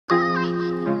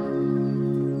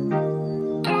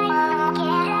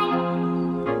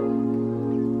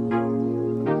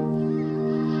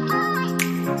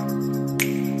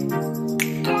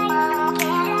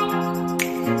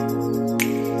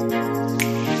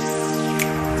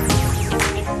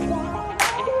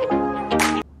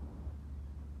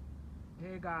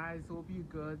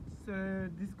good. So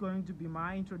this is going to be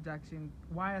my introduction,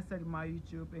 why I started my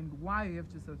YouTube and why you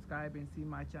have to subscribe and see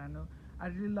my channel. I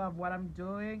really love what I'm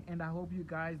doing and I hope you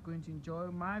guys going to enjoy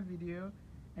my video.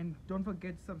 And don't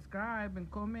forget to subscribe and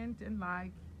comment and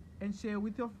like and share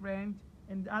with your friends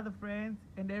and other friends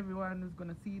and everyone who's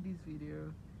gonna see this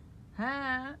video.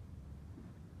 Huh?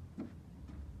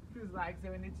 Feels like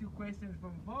 72 questions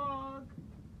from Vogue.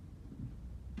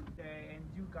 Okay, and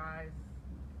you guys,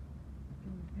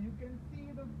 you can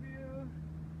see the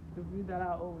view that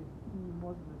I always see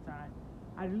most of the time.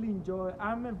 I really enjoy.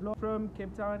 I'm a vlog from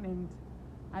Cape Town, and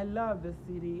I love the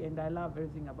city, and I love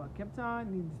everything about Cape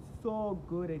Town. It's so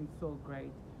good and so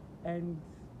great, and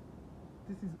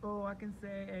this is all I can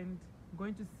say. And I'm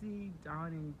going to sit down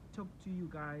and talk to you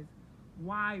guys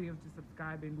why you have to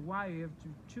subscribe and why you have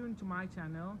to tune to my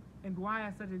channel and why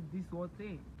I started this whole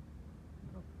thing.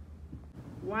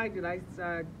 Why did I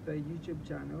start the YouTube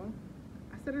channel?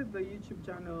 I started the YouTube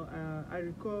channel, I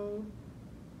recall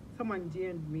someone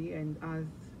DM'd me and asked,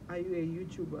 are you a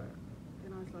YouTuber?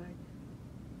 And I was like,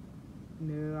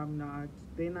 no, I'm not.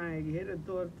 Then I had a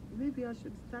thought, maybe I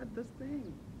should start this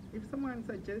thing. If someone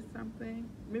suggests something,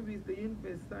 maybe it's the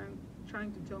universe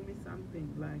trying to tell me something,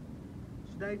 like,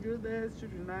 should I do this,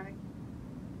 shouldn't I?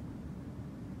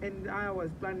 And I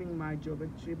was planning my Joburg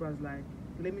trip. I was like,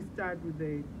 let me start with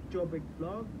the Joburg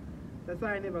vlog. That's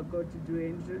why I never got to do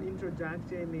an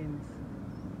introduction, and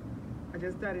I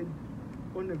just started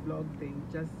on the vlog thing,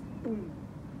 just boom.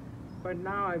 But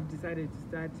now I've decided to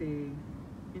start a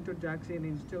introduction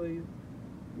and tell you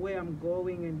where I'm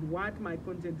going and what my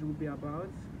content will be about.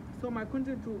 So my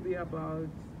content will be about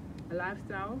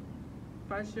lifestyle,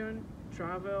 fashion,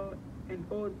 travel, and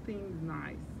all things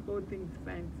nice, all things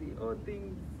fancy, all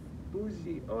things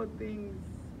bougie, all things.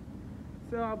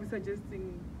 So I'll be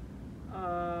suggesting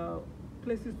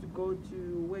places to go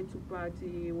to, where to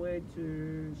party, where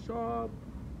to shop,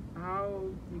 how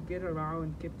you get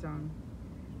around Cape Town.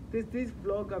 This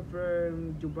vlogger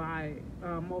from Dubai,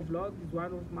 More Vlog, is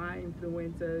one of my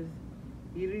influencers.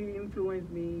 He really influenced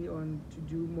me on to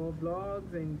do more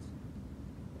vlogs and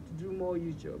to do more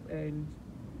YouTube. And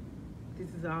this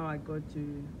is how I got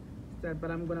to start. But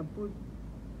I'm gonna put,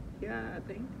 yeah, I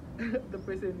think the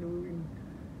person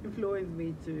who influenced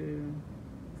me to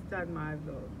start my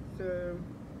vlog. So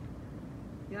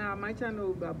yeah, my channel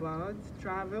will be about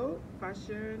travel,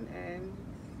 fashion, and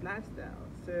lifestyle.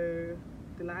 So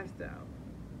the lifestyle,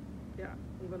 yeah,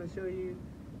 I'm gonna show you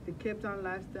the Cape Town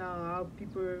lifestyle, how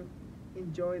people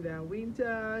enjoy their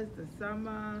winters, the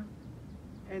summer,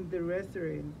 and the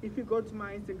restaurants. If you go to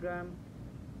my Instagram,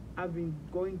 I've been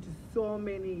going to so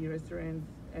many restaurants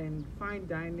and fine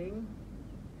dining.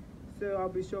 So I'll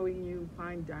be showing you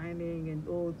fine dining and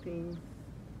all things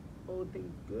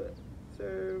good.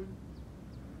 So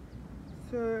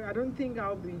I don't think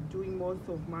I'll be doing most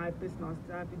of my personal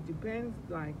stuff. It depends,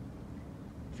 like,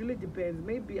 it really depends.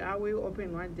 Maybe I will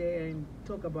open one day and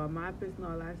talk about my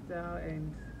personal lifestyle,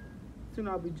 and soon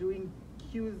I'll be doing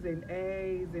Q's and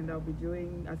A's, and I'll be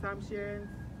doing assumptions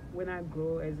when I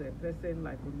grow as a person,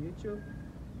 like on YouTube.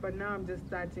 But now I'm just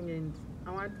starting, and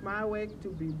I want my work to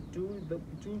be do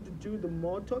the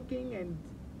more talking and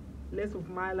less of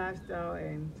my lifestyle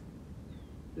and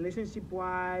relationship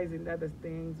wise and other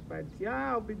things. But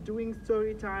yeah, I'll be doing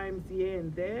story times here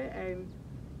and there, and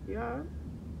yeah,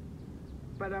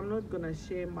 but I'm not gonna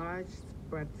share much.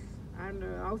 But I don't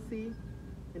know, I'll see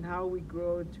and how we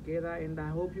grow together. And I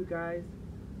hope you guys,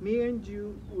 me and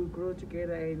you, will grow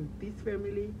together in this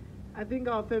family. I think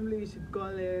our family should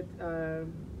call it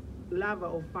lover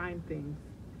of fine things.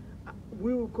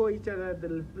 We will call each other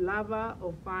the lover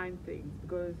of fine things,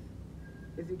 because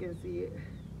as you can see,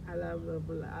 I love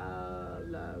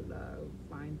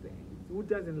fine things. Who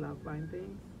doesn't love fine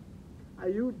things?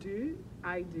 You do,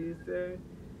 I do, so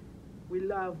we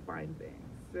love fine things.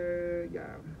 So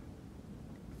yeah.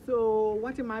 So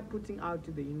what am I putting out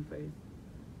to the universe?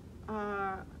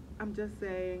 I'm just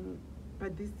saying, by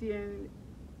this year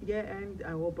end,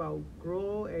 I hope I'll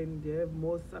grow and have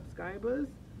more subscribers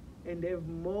and have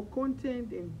more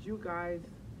content. And you guys,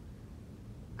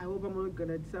 I hope I'm not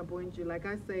gonna disappoint you. Like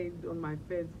I said on my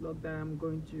first vlog, that I'm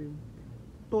going to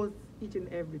post each and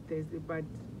every Thursday. But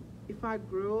if I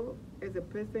grow as a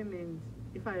person and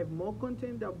if I have more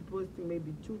content, I'll be posting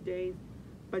maybe 2 days.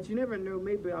 But you never know,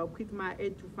 maybe I'll quit my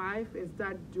 8 to 5 and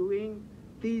start doing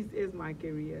this as my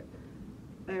career.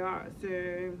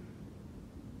 So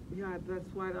yeah,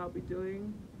 that's what I'll be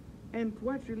doing. And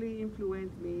what really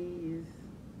influenced me is,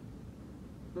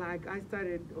 like, I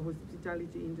started a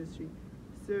hospitality industry.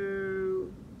 So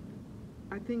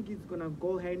I think it's gonna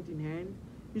go hand in hand.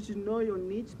 You should know your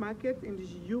niche market, and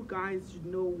you guys should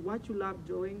know what you love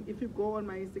doing. If you go on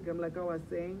my Instagram, like I was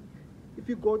saying, if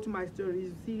you go to my stories,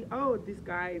 you see, oh, this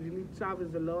guy really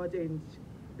travels a lot and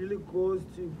really goes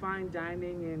to fine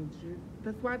dining, and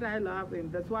that's what I love,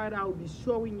 and that's what I'll be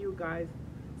showing you guys.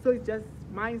 So it's just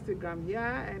my Instagram here,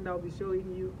 and I'll be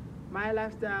showing you my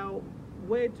lifestyle,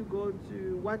 where to go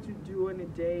to, what to do on a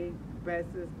daily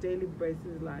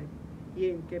basis, like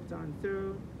here in Cape Town.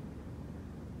 So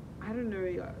I don't know.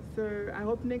 Yeah. So I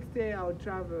hope next year I'll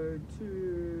travel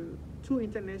to two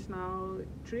international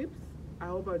trips. I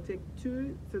hope I'll take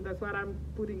two. So that's what I'm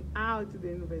putting out to the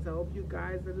universe. I hope you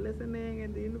guys are listening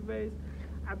in the universe.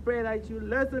 I pray that you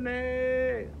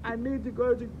listening. I need to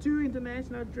go to two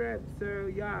international trips.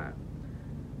 So yeah,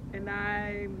 and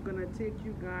I'm gonna take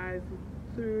you guys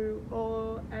through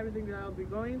all everything that I'll be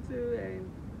going to. And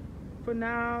for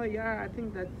now, yeah, I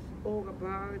think that's all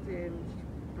about. And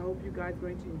I hope you guys are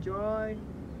going to enjoy.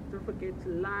 Don't forget to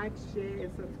like, share,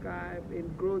 and subscribe,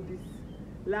 and grow this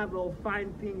level of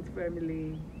fine things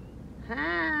family.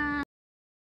 Hi.